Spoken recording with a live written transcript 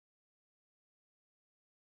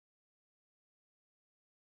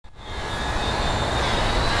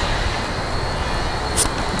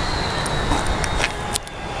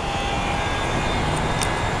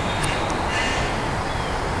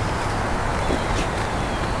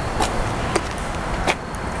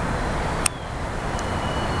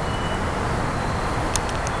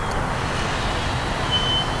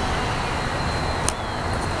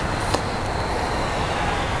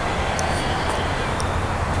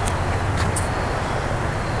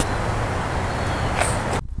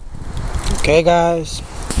Okay guys,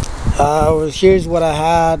 here's what I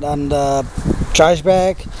had on the trash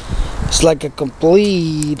bag. It's like a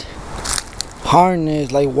complete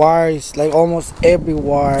harness, like wires, like almost every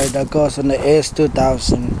wire that goes on the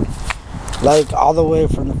S2000, like all the way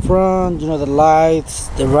from the front, the lights,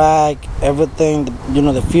 the rack, everything,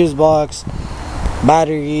 the fuse box,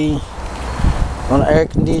 battery, on the air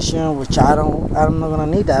conditioner, which I'm not gonna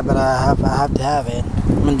need that, but I have to have it.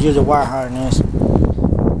 I'm gonna use a wire harness. I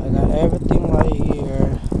got everything right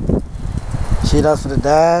here. See, that's for the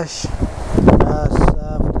dash. That's for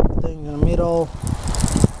the thing in the middle.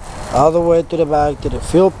 All the way to the back to the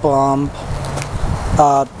fuel pump,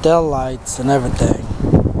 tail lights and everything.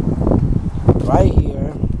 Right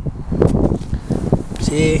here.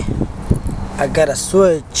 See, I got a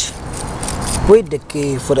switch with the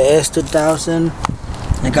key for the S2000.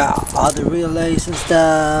 I got all the relays and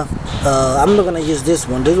stuff. I'm not gonna use this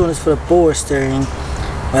one. This one is for the power steering,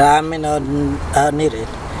 but I may not need it.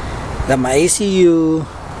 Got my ECU.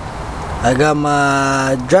 I got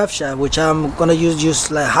my drive shaft, which I'm gonna use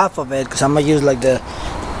like half of it, because I'm gonna use like the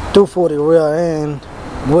 240 rear end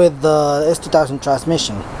with the S2000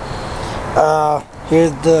 transmission.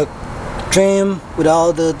 Here's the trim with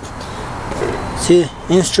all the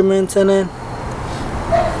instruments in it.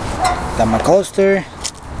 Got my coaster,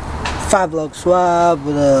 5-lug swab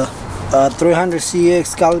with a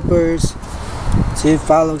 300CX calipers. See,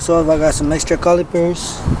 5-lug swab. I got some extra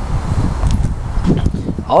calipers.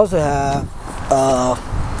 I also have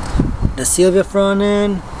the Sylvia front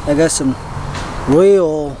end. I got some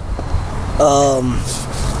real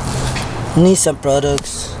Nissan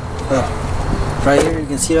products right here. You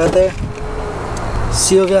can see right there.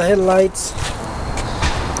 Sylvia headlights.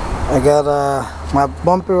 I got my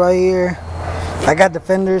bumper right here. I got the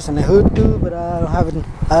fenders and the hood too, but I don't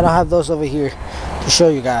have those over here to show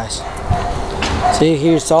you guys. See,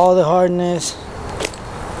 here's all the harness,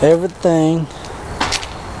 everything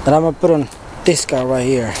that I'm gonna put on this guy right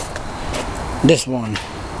here. This one,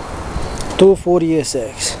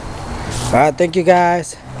 240SX. Alright, thank you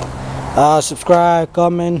guys. Subscribe,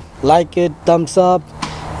 comment, like it, thumbs up,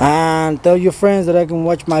 and tell your friends that I can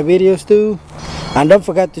watch my videos too. And don't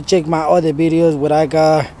forget to check my other videos where I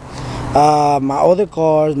got my other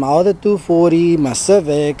cars, my other 240, my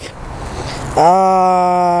Civic.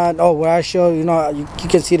 Where I show, you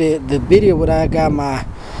can see the video where I got my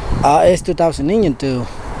S2000 engine too.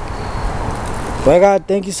 Well guys,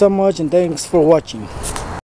 thank you so much and thanks for watching.